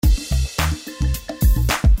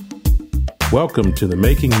Welcome to the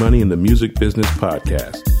Making Money in the Music Business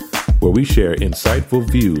podcast, where we share insightful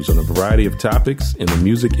views on a variety of topics in the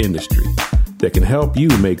music industry that can help you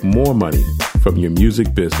make more money from your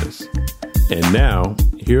music business. And now,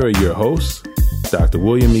 here are your hosts, Dr.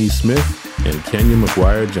 William E. Smith and Kenya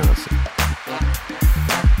McGuire Johnson.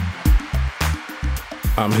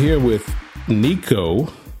 I'm here with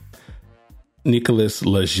Nicolas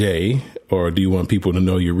Leger, or do you want people to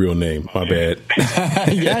know your real name? My bad.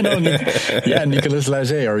 Nicolas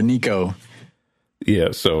Leger, or Nico. He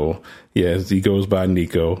goes by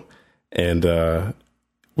Nico. And we're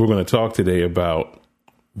going to talk today about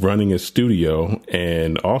running a studio,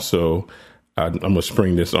 and also I'm going to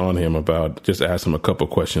spring this on him about just ask him a couple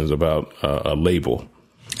questions about a label.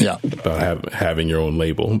 Yeah. About having your own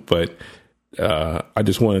label. But I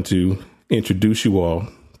just wanted to introduce you all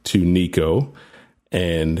to Nico,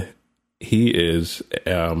 and he is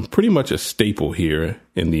pretty much a staple here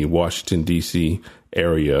in the Washington, D.C.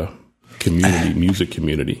 area community, music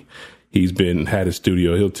community. He's had a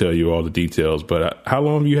studio. He'll tell you all the details, but how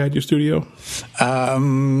long have you had your studio?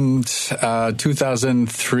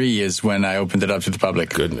 2003 is when I opened it up to the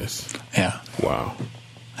public. Goodness. Yeah. Wow.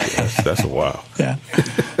 Yes, that's a while. Yeah.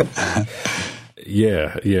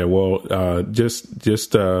 Yeah. Well,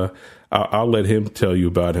 I'll let him tell you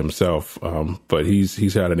about himself. But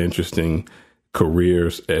he's had an interesting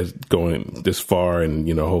career as going this far, and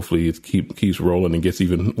hopefully it keeps rolling and gets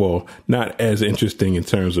even not as interesting in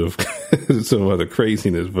terms of some other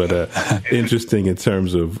craziness, but interesting in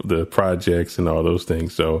terms of the projects and all those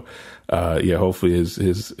things. So hopefully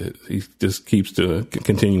he just keeps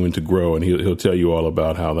continuing to grow, and he'll tell you all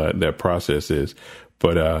about how that process is.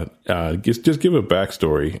 But just give a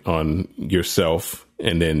backstory on yourself,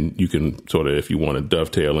 and then you can sort of, if you want to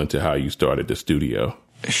dovetail into how you started the studio.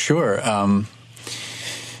 Sure.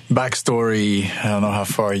 Backstory, I don't know how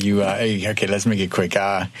far you... okay, let's make it quick.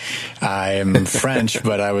 I am French,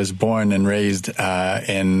 but I was born and raised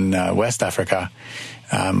in West Africa.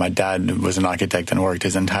 My dad was an architect and worked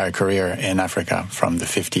his entire career in Africa from the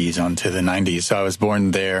 50s on to the 90s. So I was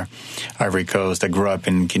born there, Ivory Coast. I grew up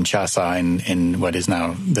in Kinshasa in what is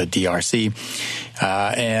now the DRC.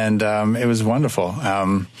 And it was wonderful.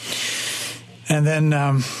 And then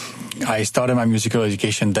I started my musical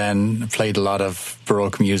education then, played a lot of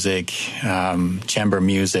Baroque music, chamber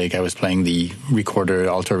music. I was playing the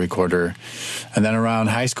alto recorder. And then around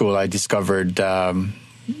high school, I discovered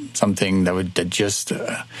something that just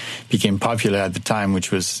became popular at the time,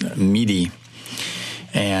 which was MIDI.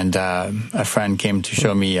 And a friend came to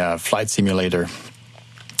show me a flight simulator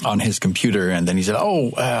on his computer, and then he said,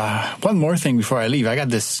 one more thing before I leave. I got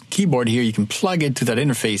this keyboard here. You can plug it to that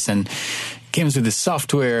interface, and it came with this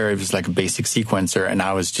software. It was like a basic sequencer, and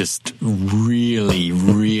I was just really,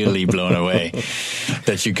 really blown away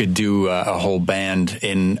that you could do a whole band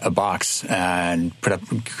in a box and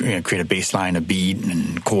create a bass line, a beat,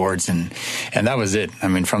 and chords, and that was it. I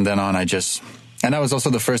mean, from then on, and that was also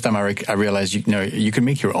the first time I realized, you can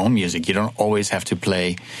make your own music. You don't always have to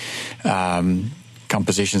play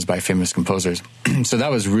compositions by famous composers. So that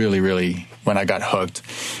was really, really when I got hooked.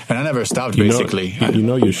 And I never stopped, basically.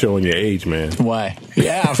 You're showing your age, man. Why?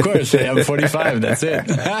 Yeah, of course. I'm 45. That's it.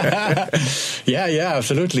 Yeah,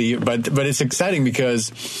 absolutely. But it's exciting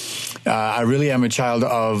because I really am a child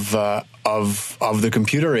of the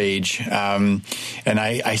computer age. And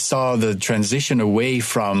I saw the transition away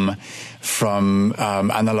from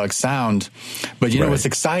analog sound. But right. What's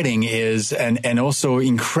exciting is, and also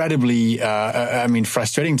incredibly,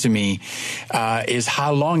 frustrating to me, is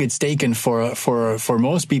how long it's taken for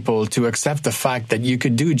most people to accept the fact that you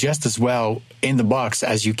could do just as well in the box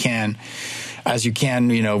as you can with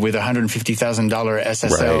 $150,000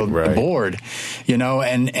 SSL right. board,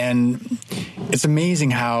 and it's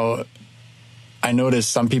amazing how I notice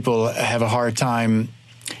some people have a hard time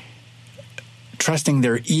trusting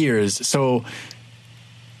their ears. So,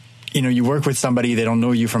 you work with somebody, they don't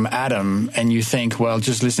know you from Adam, and you think, well,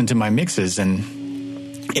 just listen to my mixes, and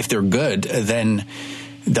if they're good, then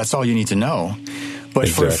that's all you need to know. But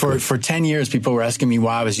exactly. for 10 years, people were asking me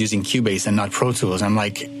why I was using Cubase and not Pro Tools. I'm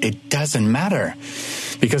like, it doesn't matter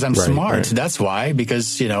because I'm smart. Right. That's why,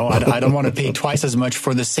 because, I don't want to pay twice as much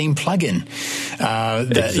for the same plugin.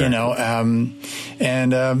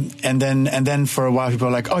 And then for a while, people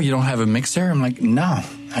are like, oh, you don't have a mixer? I'm like, no,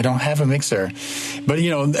 I don't have a mixer. But,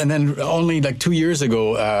 and then only like 2 years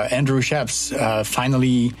ago, Andrew Sheps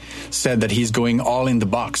finally said that he's going all in the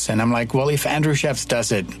box. And I'm like, well, if Andrew Sheps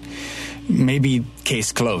does it, maybe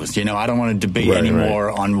case closed. I don't want to debate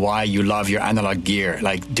anymore on why you love your analog gear.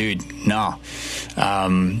 Like, dude, no.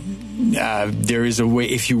 There is a way,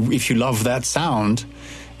 if you love that sound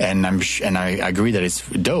and I agree that it's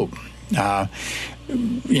dope. The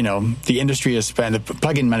industry has spent, the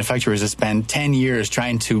plug-in manufacturers have spent 10 years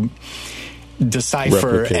trying to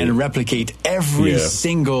decipher and replicate every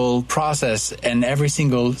single process and every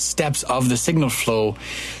single steps of the signal flow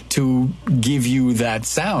to give you that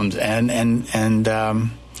sound. And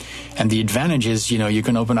the advantage is, you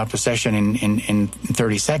can open up a session in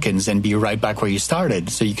 30 seconds and be right back where you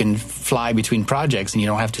started. So you can fly between projects and you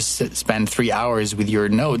don't have to spend 3 hours with your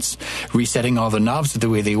notes resetting all the knobs the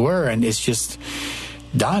way they were. And it's just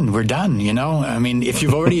done. We're done, I mean, if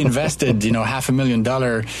you've already invested,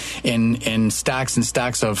 $500,000 in stacks and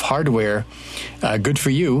stacks of hardware, good for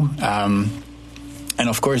you. And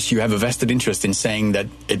of course, you have a vested interest in saying that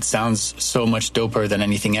it sounds so much doper than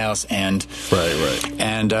anything else, and right.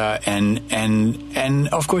 And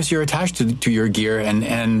of course, you're attached to your gear,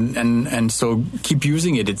 and so keep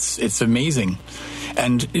using it. It's amazing,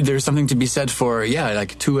 and there's something to be said for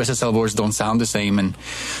like 2 SSL boards don't sound the same, and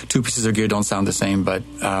 2 pieces of gear don't sound the same, but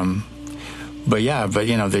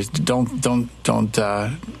there's don't.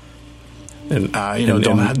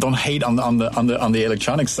 Don't hate on the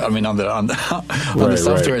electronics. I mean, on the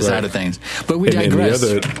software side of things. But we digress.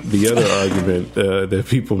 The other argument that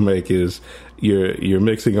people make is you're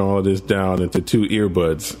mixing all of this down into 2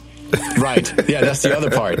 earbuds. Right. Yeah, that's the other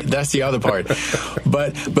part.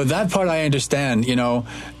 But that part I understand.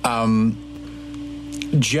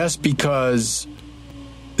 Just because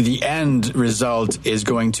the end result is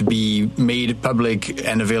going to be made public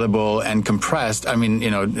and available and compressed, I mean,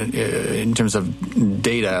 in terms of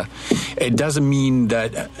data, it doesn't mean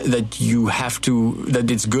that you have to, that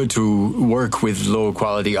it's good to work with low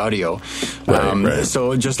quality audio. Right.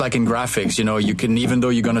 So just like in graphics, you can, even though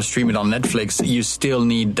you're going to stream it on Netflix, you still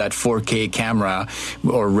need that 4K camera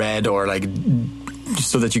or RED or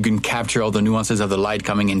so that you can capture all the nuances of the light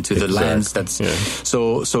coming into the lens.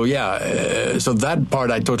 So that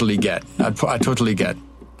part I totally get. I totally get.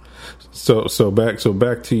 So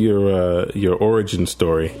back to your origin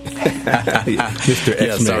story, Mr. X-Man.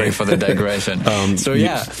 Yeah, sorry for the digression. So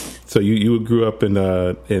you grew up in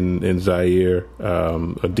Zaire,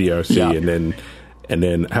 DRC, and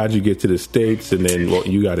then how'd you get to the States? And then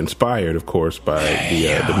you got inspired, of course, by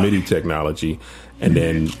the MIDI technology. And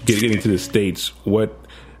then getting to the States, what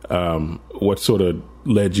sort of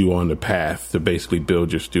led you on the path to basically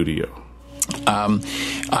build your studio?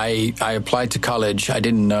 I applied to college. I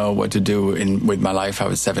didn't know what to do with my life. I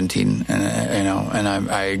was 17, and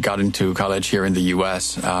I got into college here in the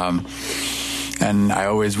U.S. And I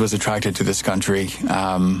always was attracted to this country.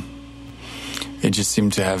 It just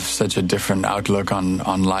seemed to have such a different outlook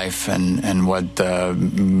on life and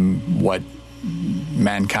what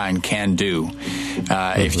mankind can do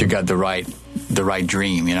if you got the right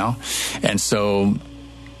dream, and so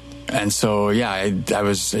I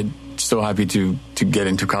was so happy to get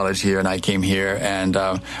into college here, and I came here, and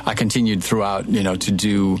I continued throughout, to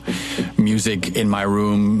do music in my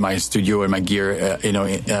room, my studio, and my gear,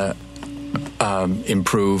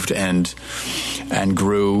 improved and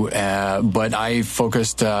grew, but I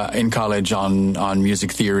focused in college on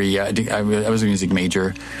music theory. I was a music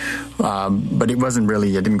major, but it wasn't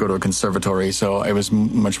really, I didn't go to a conservatory, so it was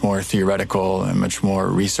much more theoretical and much more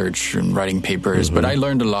research and writing papers. But I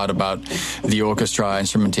learned a lot about the orchestra,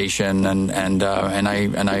 instrumentation, and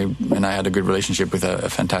I had a good relationship with a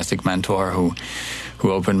fantastic mentor who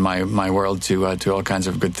opened my world to all kinds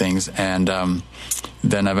of good things. And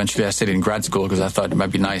then eventually I stayed in grad school because I thought it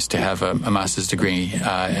might be nice to have a master's degree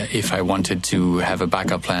if I wanted to have a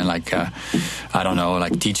backup plan, like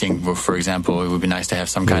like teaching, for example. It would be nice to have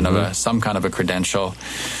some kind of a credential.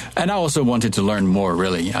 And I also wanted to learn more.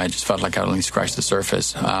 Really, I just felt like I only scratched the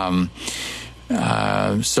surface.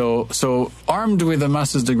 So armed with a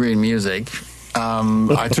master's degree in music,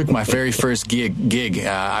 I took my very first gig.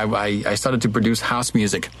 I started to produce house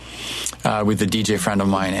music with a DJ friend of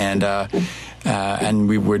mine, and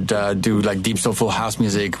we would do like deep soulful house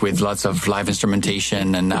music with lots of live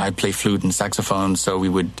instrumentation, and I'd play flute and saxophone, so we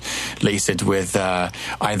would lace it with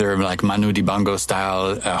either like Manu Dibango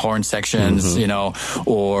style horn sections,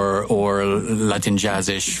 or Latin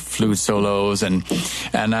jazzish flute solos, and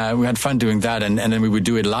we had fun doing that, and then we would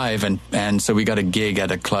do it live, and so we got a gig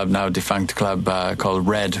at a club, now defunct club, called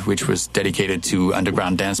Red, which was dedicated to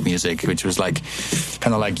underground dance music, which was like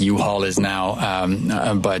kind of like U-Haul is now,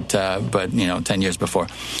 but 10 years before,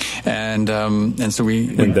 and so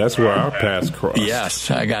and that's where our paths crossed.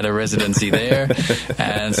 Yes, I got a residency there,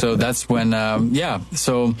 and so that's when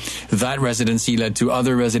so that residency led to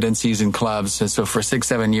other residencies in clubs, and so for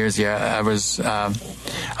 6-7 years, I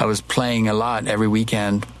was playing a lot every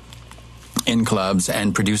weekend. in clubs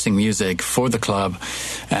and producing music for the club,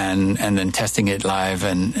 and then testing it live,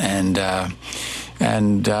 and that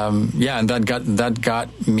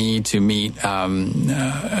got me to meet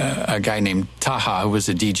a guy named Taha, who was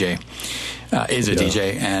a DJ,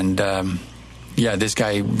 DJ, and this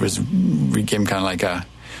guy became kind of like a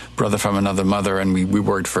brother from another mother, and we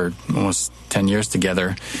worked for almost 10 years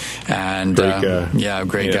together. And great guy.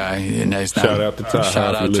 Great guy. Nice. Shout out to Taha.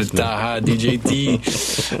 Shout out to Taha, DJ T.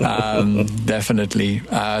 Definitely.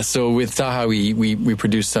 So with Taha, we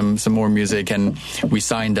produced some more music, and we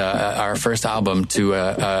signed our first album to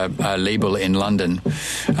a label in London.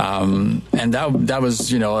 And that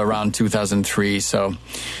was, around 2003. So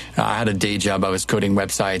I had a day job. I was coding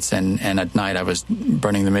websites, and at night I was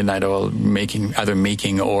burning the midnight oil, either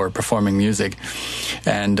making or performing music.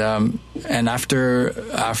 And after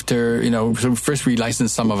so first we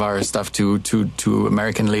licensed some of our stuff to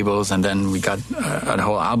American labels, and then we got a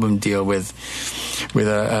whole album deal with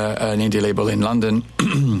an indie label in London.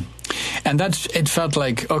 And it felt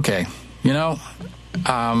like, okay,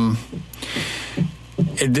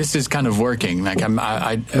 this is kind of working. Like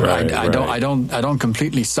I don't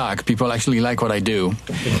completely suck. People actually like what I do,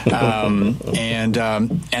 and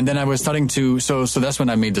then I was starting to. So that's when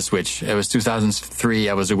I made the switch. It was 2003.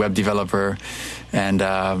 I was a web developer, and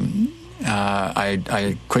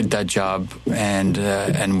I quit that job and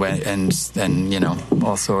went and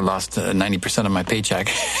also lost 90% of my paycheck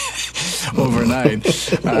overnight.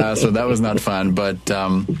 So that was not fun, but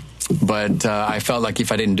I felt like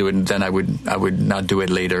if I didn't do it, then I would not do it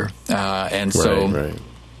later.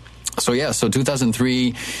 So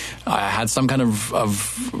 2003, I had some kind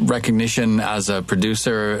of recognition as a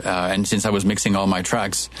producer, and since I was mixing all my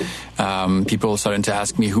tracks, people started to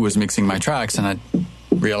ask me who was mixing my tracks, and I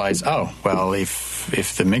realized,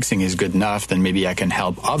 if the mixing is good enough, then maybe I can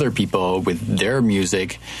help other people with their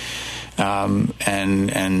music. And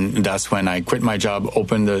that's when I quit my job,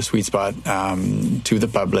 opened the Sweet Spot to the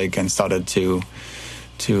public, and started to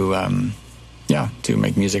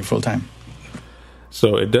make music full time.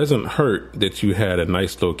 So it doesn't hurt that you had a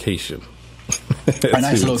nice location. A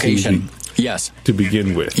nice location, yes. To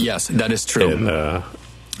begin with, yes, that is true. And,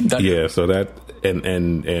 so that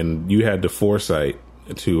and you had the foresight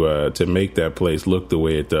to make that place look the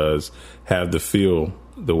way it does, have the feel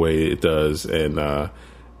the way it does, and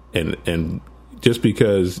just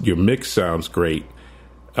because your mix sounds great,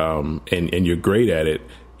 and you're great at it,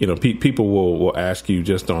 people will ask you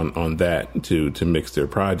just on that to mix their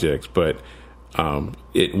projects. But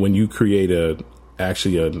when you create a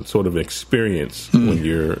sort of experience when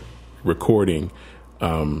you're recording,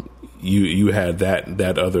 you had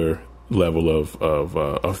that other level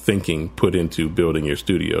of thinking put into building your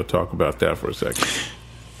studio. Talk about that for a second.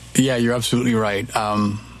 Yeah, you're absolutely right.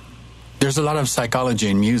 There's a lot of psychology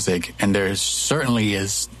in music, and there certainly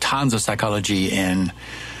is tons of psychology in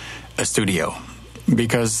a studio,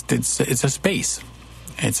 because it's a space.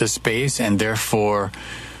 It's a space, and therefore,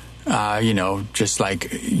 just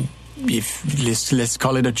like let's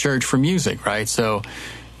call it a church for music, right? So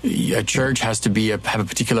a church has to have a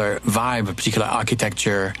particular vibe, a particular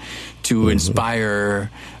architecture to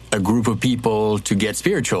inspire a group of people to get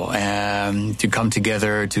spiritual and to come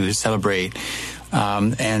together to celebrate.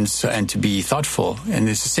 And to be thoughtful, and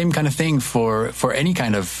it's the same kind of thing for any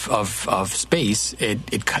kind of space.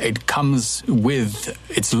 It comes with,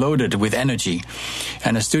 it's loaded with energy,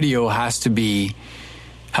 and a studio has to be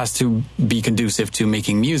conducive to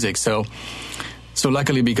making music. So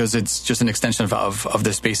luckily, because it's just an extension of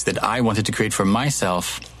the space that I wanted to create for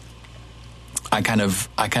myself, I kind of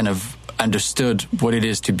understood what it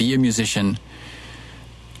is to be a musician.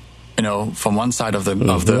 From one side of the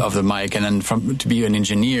mic, and then to be an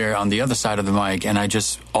engineer on the other side of the mic, and I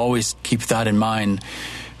just always keep that in mind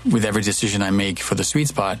with every decision I make for the Sweet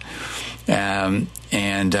Spot. So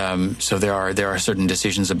there are certain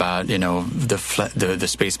decisions about the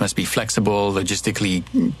space must be flexible, logistically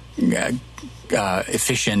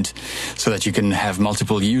efficient, so that you can have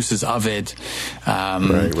multiple uses of it.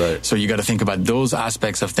 Right. So you got to think about those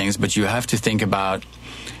aspects of things, but you have to think about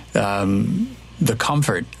the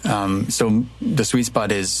comfort. So the Sweet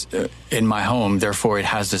Spot is in my home, therefore it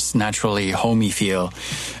has this naturally homey feel,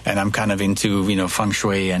 and I'm kind of into feng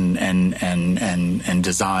shui and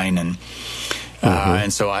design, and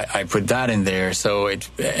so I put that in there. So and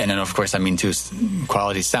then of course I'm into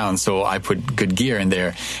quality sound, so I put good gear in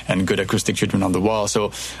there and good acoustic treatment on the wall.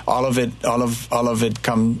 So all of it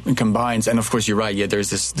combines. And of course you're right. Yeah, there's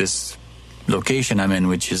this location I'm in,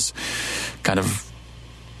 which is kind of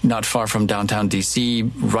not far from downtown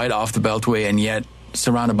DC, right off the Beltway, and yet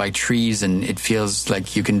surrounded by trees and it feels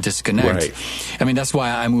like you can disconnect. Right. I mean, that's why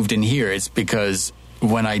I moved in here. It's because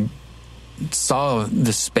when I saw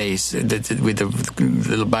the space with the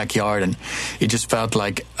little backyard, and it just felt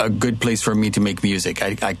like a good place for me to make music.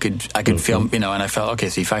 I could feel, and I felt, okay,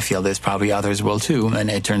 so if I feel this, probably others will too. And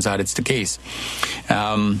it turns out it's the case.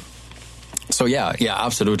 So yeah,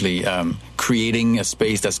 absolutely. Creating a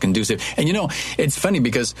space that's conducive. And it's funny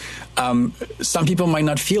because some people might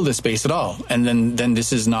not feel the space at all. And then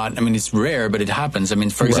this is not, it's rare, but it happens.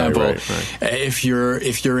 For example, if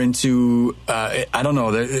you're into, I don't know,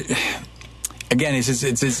 again,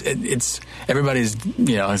 it's everybody's,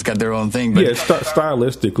 has got their own thing. But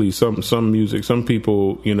stylistically, some music, some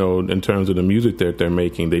people, in terms of the music that they're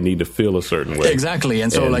making, they need to feel a certain way. Exactly.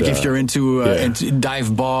 And so, if you're into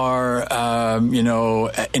dive bar,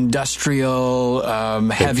 industrial,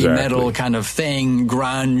 heavy metal kind of thing,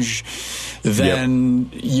 grunge, then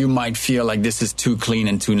you might feel like this is too clean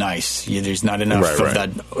and too nice. There's not enough of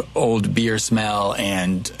that old beer smell,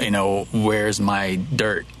 and where's my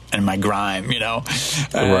dirt and my grime,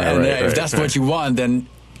 if that's what you want, then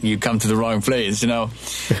you come to the wrong place, But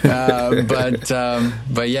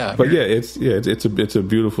yeah, it's a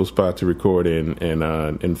beautiful spot to record in,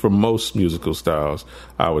 and for most musical styles,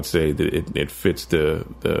 I would say that it fits the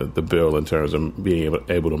bill in terms of being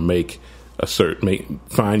able to make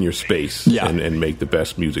find your space and make the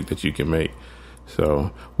best music that you can make.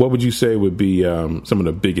 So, what would you say would be some of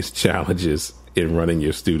the biggest challenges in running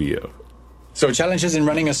your studio? So challenges in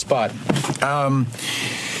running a spot. I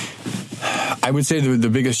would say the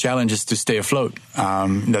biggest challenge is to stay afloat.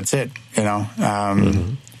 That's it.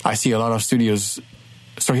 I see a lot of studios.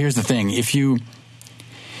 So here's the thing: if you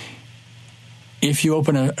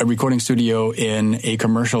open a recording studio in a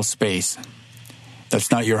commercial space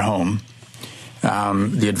that's not your home,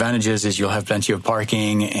 the advantages is you'll have plenty of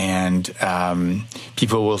parking, and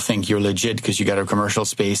people will think you're legit because you got a commercial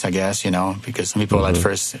space, I guess, because some people at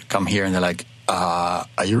first come here and they're like,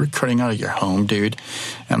 are you recording out of your home, dude?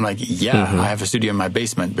 And I'm like, yeah, I have a studio in my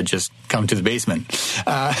basement, but just come to the basement,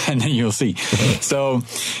 and then you'll see. So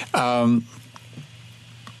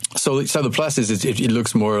the plus is it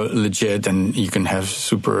looks more legit, and you can have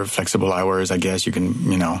super flexible hours, I guess. You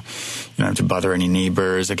can, you don't have to bother any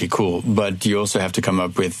neighbors. Okay, cool. But you also have to come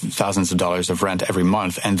up with thousands of dollars of rent every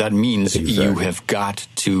month. And that means you have got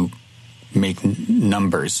to make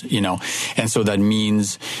numbers, And so that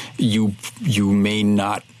means you may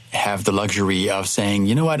not have the luxury of saying,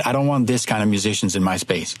 you know what, I don't want this kind of musicians in my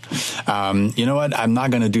space. You know what, I'm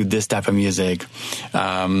not going to do this type of music.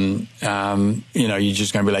 You're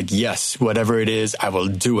just going to be like, yes, whatever it is, I will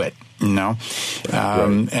do it,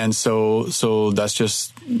 And so that's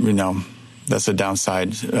just, that's a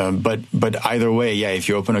downside. But either way, if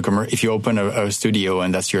you open a studio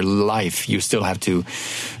and that's your life, you still have to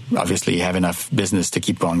obviously have enough business to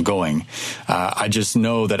keep on going. I just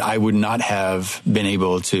know that I would not have been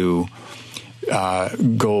able to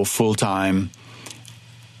go full time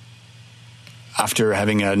after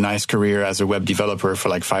having a nice career as a web developer for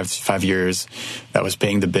like five years. That was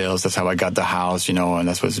paying the bills. That's how I got the house, and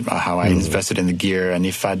that was how I invested in the gear. And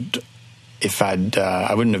if I'd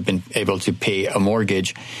I wouldn't have been able to pay a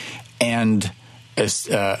mortgage and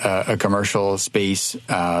a commercial space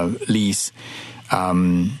lease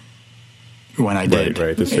when I did.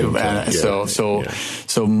 Right. The same time.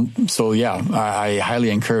 I highly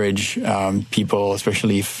encourage people,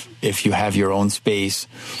 especially if you have your own space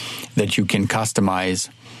that you can customize.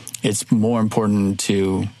 It's more important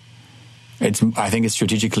to. I think it's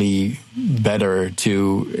strategically better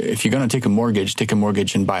to, if you're going to take a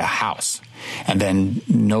mortgage and buy a house, and then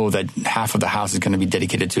know that half of the house is going to be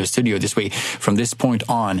dedicated to a studio. This way, from this point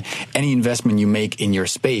on, any investment you make in your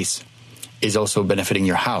space is also benefiting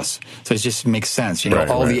your house. So it just makes sense.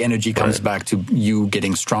 All the energy comes back to you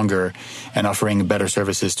getting stronger and offering better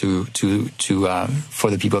services to for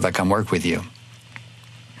the people that come work with you.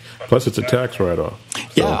 Plus, it's a tax write-off. So.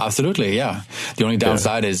 Yeah, absolutely. Yeah. The only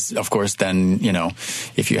downside is, of course, then,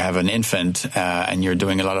 if you have an infant and you're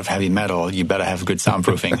doing a lot of heavy metal, you better have good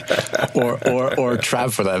soundproofing or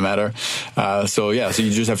trap for that matter. So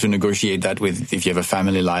you just have to negotiate that with, if you have a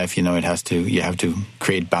family life, you have to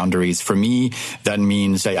create boundaries. For me, that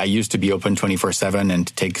means I used to be open 24/7 and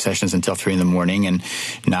take sessions until 3 a.m. And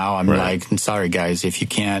now I'm like, sorry guys, if you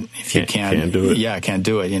can't do it. Yeah, I can't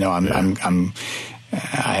do it.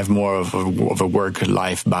 I have more of a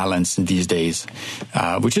work-life balance these days,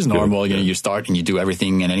 which is normal. You start and you do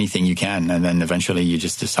everything and anything you can, and then eventually you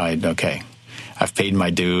just decide, okay, I've paid my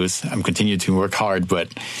dues. I'm continuing to work hard, but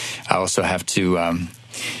I also have to,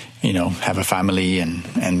 have a family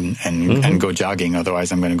and go jogging.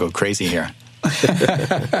 Otherwise, I'm going to go crazy here.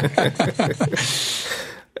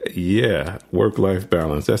 Yeah, work-life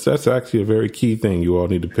balance. That's actually a very key thing you all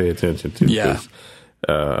need to pay attention to. Yeah.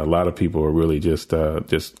 A lot of people are really just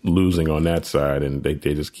losing on that side, and they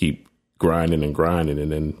just keep grinding,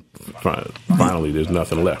 and then finally there's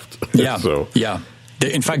nothing left. Yeah. So yeah.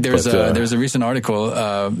 In fact, there's a recent article,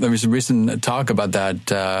 there was a recent talk about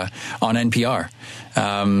that on NPR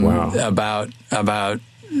about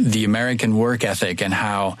the American work ethic and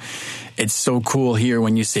how it's so cool here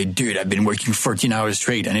when you say, dude, I've been working 14 hours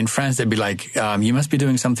straight. And in France, they'd be like, you must be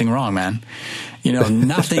doing something wrong, man. You know,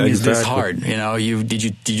 nothing is this hard. You know, did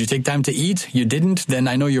you take time to eat? You didn't? Then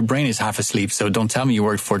I know your brain is half asleep. So don't tell me you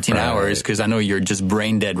worked 14 hours because I know you're just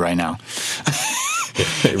brain dead right now.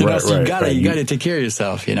 You gotta take care of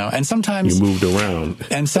yourself, you know. And sometimes you moved around,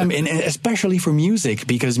 and especially for music,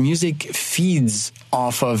 because music feeds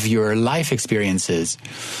off of your life experiences.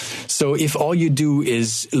 So if all you do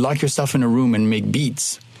is lock yourself in a room and make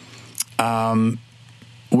beats,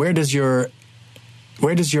 where does your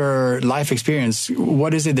life experience?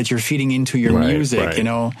 What is it that you're feeding into your music? Right. You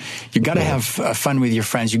know, you got to have fun with your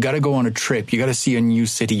friends. You got to go on a trip. You got to see a new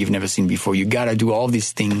city you've never seen before. You got to do all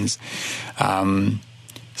these things,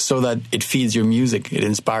 so that it feeds your music. It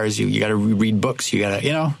inspires you. You got to read books. You got to,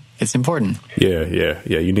 you know, it's important. Yeah.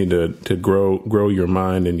 You need to grow your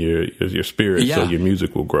mind and your spirit, so your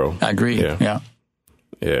music will grow. I agree. Yeah.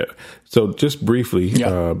 So just briefly,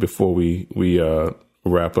 before we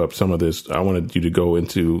wrap up some of this, I wanted you to go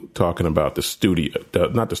into talking about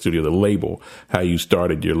the label, how you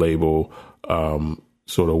started your label,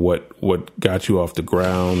 sort of what got you off the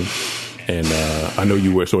ground. And I know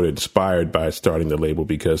you were sort of inspired by starting the label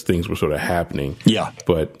because things were sort of happening. Yeah.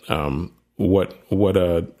 But what were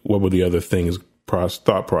the other things,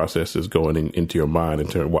 thought processes going into your mind in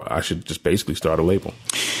terms of, I should just basically start a label?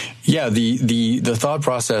 Yeah. The thought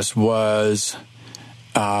process was,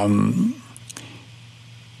 I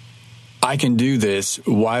can do this.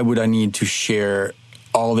 Why would I need to share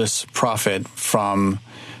all this profit from,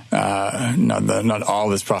 not all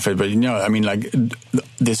this profit, but, you know, I mean, like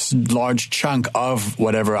this large chunk of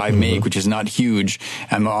whatever I make, which is not huge.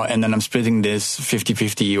 And then I'm splitting this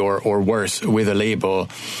 50-50 or worse with a label.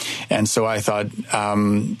 And so I thought,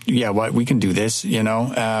 we can do this, you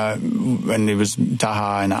know, and it was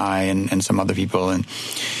Taha and I and some other people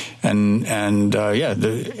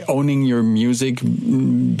owning your music,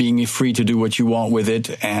 being free to do what you want with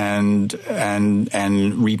it, and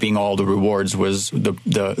reaping all the rewards was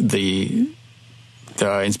the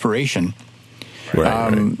inspiration.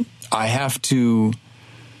 Right. I have to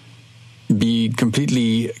be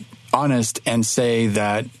completely honest and say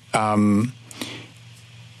that what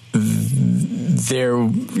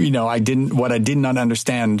I did not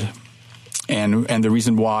understand. And the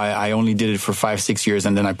reason why I only did it for 5-6 years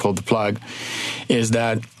and then I pulled the plug is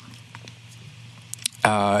that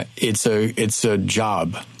it's a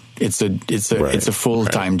job. It's a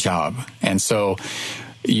full-time job. And so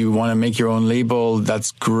you want to make your own label,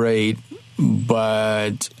 that's great,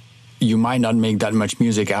 but you might not make that much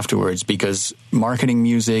music afterwards, because marketing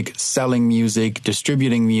music, selling music,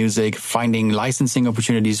 distributing music, finding licensing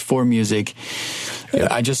opportunities for music.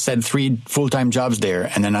 I just said 3 full-time jobs there.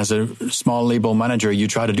 And then as a small label manager, you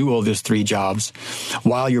try to do all those 3 jobs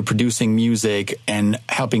while you're producing music and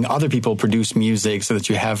helping other people produce music so that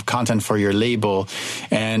you have content for your label.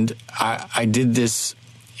 And I did this,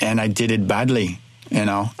 and I did it badly. You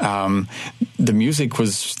know, the music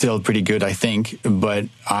was still pretty good, I think, but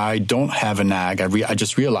I don't have a nag. I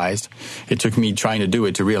just realized, it took me trying to do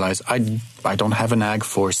it to realize I don't have a nag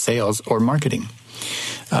for sales or marketing.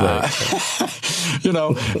 You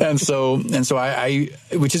know, and so I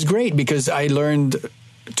which is great, because I learned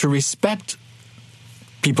to respect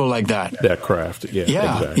people like that. That craft, yeah,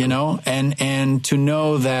 exactly. You know, and to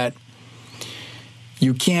know that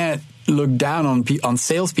you can't look down on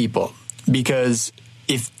salespeople, because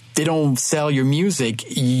if they don't sell your music,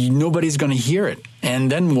 nobody's going to hear it.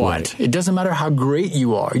 And then what? Right. It doesn't matter how great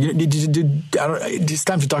you are. It's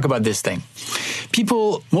time to talk about this thing.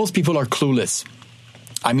 Most people are clueless.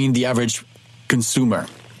 I mean, the average consumer.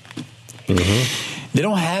 Mm-hmm. They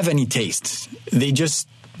don't have any taste. They just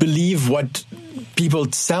believe what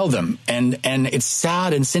people sell them, and it's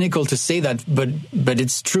sad and cynical to say that, but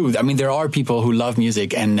it's true. I mean, there are people who love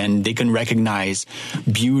music and they can recognize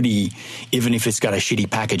beauty even if it's got a shitty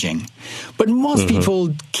packaging, but most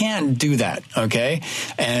people can't do that. Okay,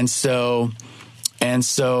 and so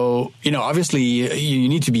you know, obviously you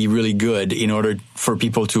need to be really good in order for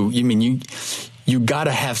people to. you got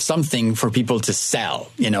to have something for people to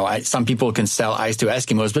sell. You know, some people can sell ice to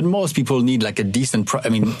Eskimos, but most people need like a decent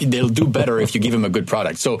they'll do better if you give them a good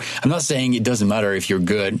product. So I'm not saying it doesn't matter if you're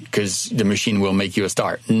good because the machine will make you a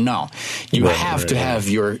star. No, you have to have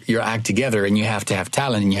your act together, and you have to have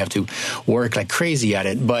talent, and you have to work like crazy at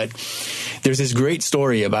it. But there's this great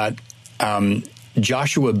story about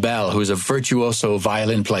Joshua Bell, who's a virtuoso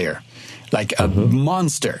violin player. Like a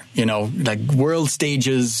monster, you know, like world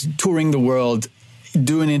stages, touring the world,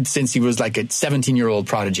 doing it since he was like a 17-year-old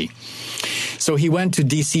prodigy. So he went to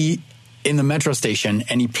DC in the metro station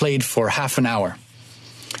and he played for half an hour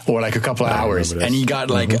or like a couple of hours, and he got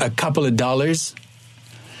like a couple of dollars.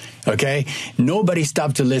 Okay. Nobody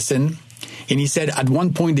stopped to listen. And he said at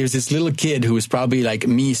one point there's this little kid who was probably like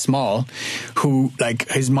me small, who like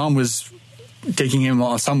his mom was taking him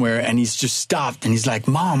somewhere, and he's just stopped, and he's like,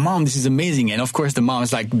 mom, this is amazing. And of course the mom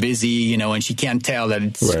is like busy, you know, and she can't tell that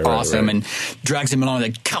it's awesome, and drags him along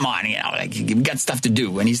like, come on, you know, like you've got stuff to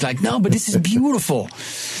do. And he's like, no, but this is beautiful,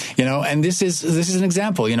 you know. And this is an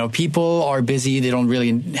example, you know, people are busy, they don't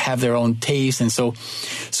really have their own taste, and so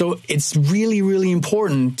it's really, really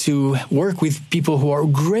important to work with people who are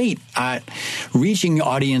great at reaching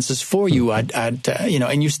audiences for you at you know,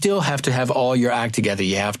 and you still have to have all your act together.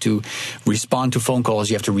 You have to respond to phone calls,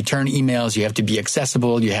 you have to return emails, you have to be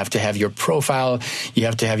accessible, you have to have your profile, you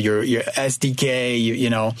have to have your SDK, you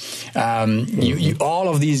know, you all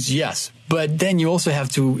of these, yes. But then you also have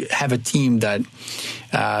to have a team that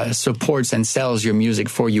supports and sells your music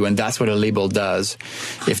for you, and that's what a label does.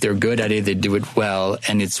 If they're good at it, they do it well,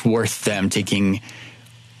 and it's worth them taking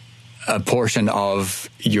a portion of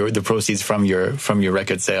the proceeds from your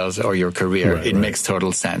record sales or your career. It makes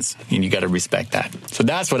total sense, and you got to respect that. So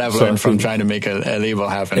that's what I've learned from trying to make a label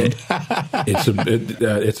happen.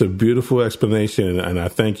 It's a beautiful explanation, and I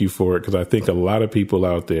thank you for it, because I think a lot of people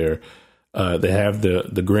out there they have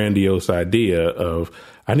the grandiose idea of,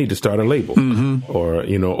 I need to start a label, or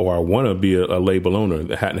you know, or I want to be a label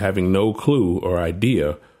owner, having no clue or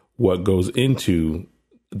idea what goes into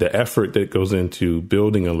the effort that goes into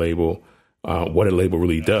building a label, what a label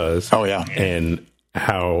really does. Oh, yeah. And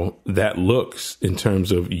how that looks in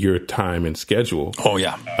terms of your time and schedule. Oh,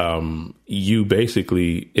 yeah. You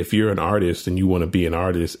basically, if you're an artist and you want to be an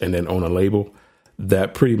artist and then own a label,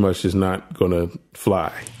 that pretty much is not going to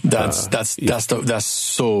fly. That's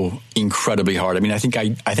so incredibly hard. I mean, I think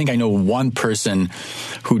I know one person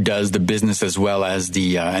who does the business as well as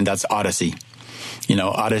and that's Odyssey. You know,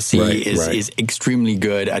 Odyssey is extremely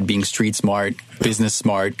good at being street smart, business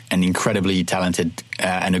smart, and incredibly talented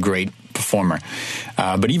and a great performer.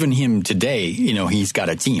 But even him today, you know, he's got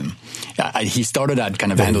a team. He started out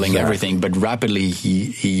kind of handling everything, but rapidly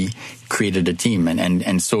he created a team,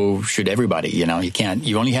 and so should everybody. You know,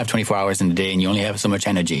 you only have 24 hours in a day, and you only have so much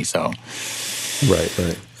energy. So,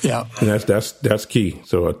 right. Yeah, and that's key.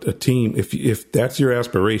 So a team, if that's your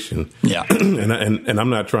aspiration, yeah, and I'm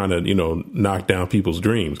not trying to, you know, knock down people's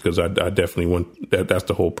dreams, because I definitely want that. That's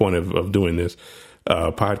the whole point of doing this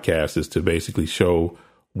podcast, is to basically show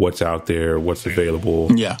what's out there, what's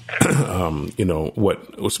available. Yeah, you know, what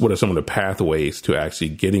are some of the pathways to actually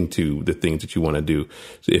getting to the things that you want to do.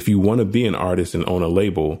 So if you want to be an artist and own a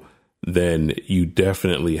label, then you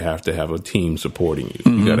definitely have to have a team supporting you.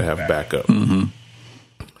 You got to have backup.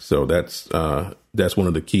 So that's one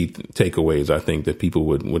of the key takeaways I think that people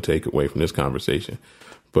would take away from this conversation.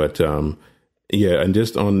 But yeah, and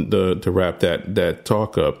just on to wrap that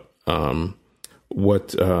talk up,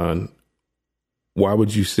 why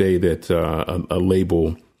would you say that a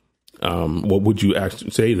label? What would you actually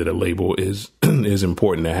say that a label is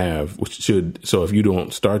important to have? So if you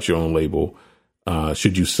don't start your own label,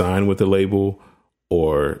 should you sign with a label,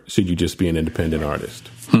 or should you just be an independent artist?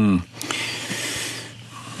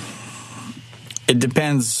 It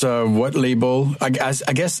depends what label. I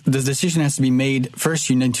guess the decision has to be made. First,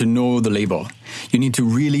 you need to know the label. You need to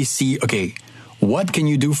really see, okay, what can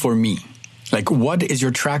you do for me? Like, what is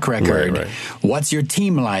your track record? Right. What's your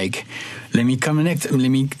team like? Let me connect. Let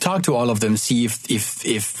me talk to all of them. See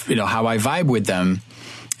if you know how I vibe with them.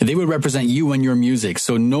 They will represent you and your music.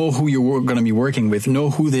 So know who you're going to be working with. Know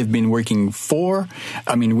who they've been working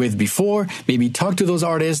with before. Maybe talk to those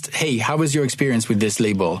artists. Hey, how was your experience with this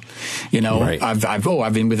label? You know,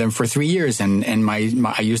 I've been with them for 3 years, and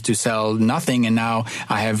I used to sell nothing, and now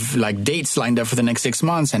I have like dates lined up for the next 6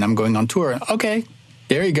 months, and I'm going on tour. Okay,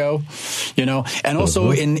 there you go. You know, and also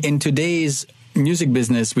in today's music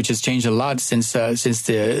business, which has changed a lot since the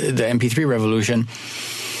MP3 revolution.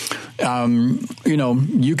 You know,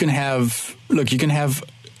 you can have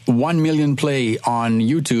 1 million play on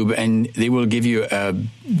YouTube and they will give you a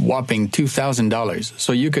whopping $2,000.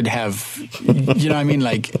 So you could have, you know what I mean?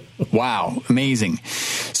 Like, wow, amazing.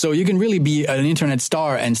 So you can really be an internet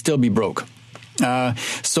star and still be broke.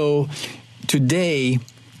 So today,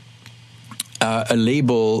 a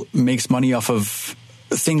label makes money off of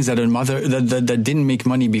things that that didn't make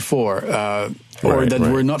money before, or that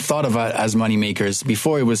were not thought of as money makers.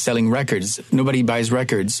 Before it was selling records. Nobody buys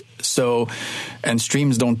records. So, and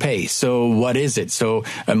streams don't pay. So what is it? So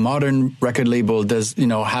a modern record label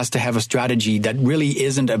has to have a strategy that really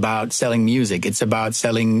isn't about selling music. It's about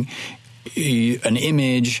selling an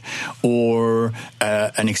image or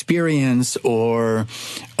an experience or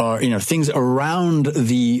things around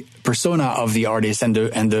the persona of the artist and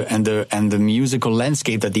the musical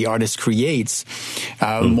landscape that the artist creates,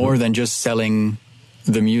 more than just selling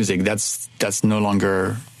the music. That's no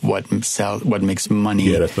longer what makes money.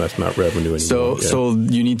 Yeah, that's not revenue anymore. So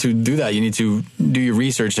you need to do that. You need to do your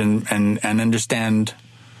research and understand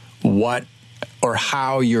what or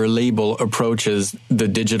how your label approaches the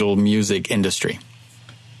digital music industry.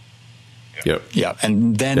 Yep. Yeah,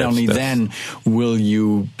 and then then will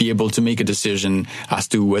you be able to make a decision as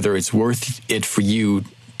to whether it's worth it for you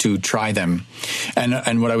to try them.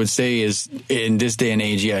 And what I would say is, in this day and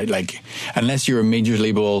age, unless you're a major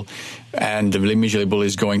label and the major label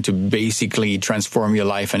is going to basically transform your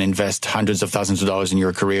life and invest hundreds of thousands of dollars in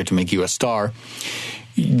your career to make you a star,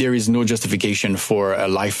 there is no justification for a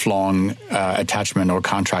lifelong attachment or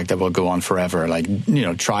contract that will go on forever.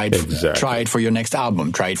 Try it for your next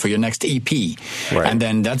album, try it for your next EP, and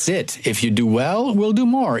then that's it. If you do well, we'll do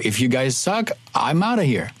more. If you guys suck, I'm out of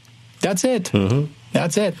here. That's it. Mm-hmm.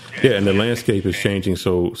 That's it. Yeah, and the landscape is changing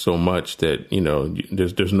so much that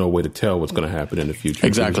there's no way to tell what's going to happen in the future.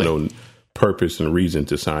 Exactly. There's no purpose and reason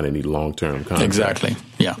to sign any long-term contract. Exactly.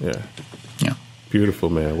 Yeah. Beautiful,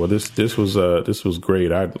 man. Well, this was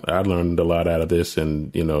great. I learned a lot out of this,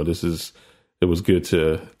 and it was good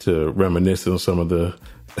to reminisce on some of the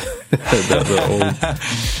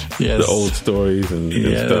the old stories and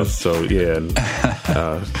stuff. So and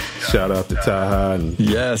shout out to Taha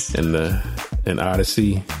and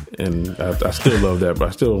Odyssey, and I still love that. But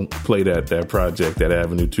I still play that project, that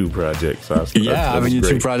Avenue 2 project. So Avenue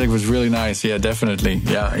 2 project was really nice. Yeah, definitely.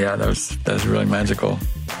 Yeah, that was really magical.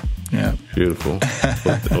 Yeah. Beautiful.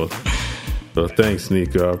 Well, thanks,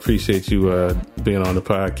 Nico. I appreciate you being on the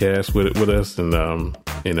podcast with us, and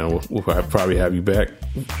we'll probably have you back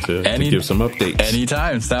to give some updates.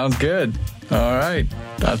 Anytime. Sounds good. All right.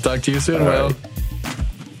 I'll talk to you soon, Will.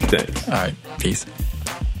 Thanks. All right. Peace.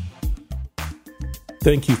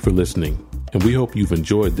 Thank you for listening, and we hope you've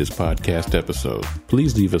enjoyed this podcast episode.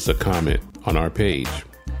 Please leave us a comment on our page.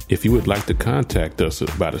 If you would like to contact us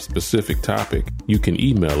about a specific topic, you can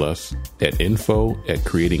email us at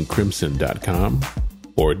info@creatingcrimson.com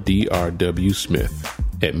or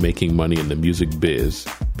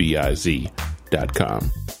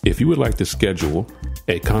drwsmith@makingmoneyinthemusicbiz.com. If you would like to schedule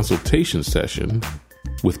a consultation session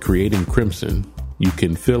with Creating Crimson, you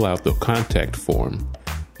can fill out the contact form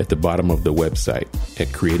at the bottom of the website at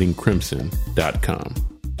creatingcrimson.com.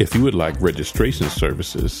 If you would like registration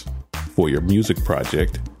services for your music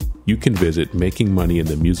project, you can visit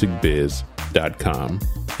makingmoneyinthemusicbiz.com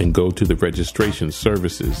and go to the registration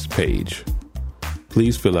services page.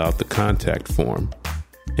 Please fill out the contact form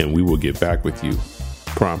and we will get back with you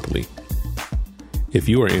promptly. If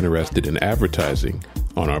you are interested in advertising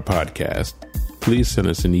on our podcast, please send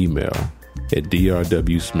us an email at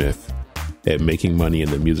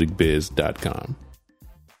drwsmith@makingmoneyinthemusicbiz.com.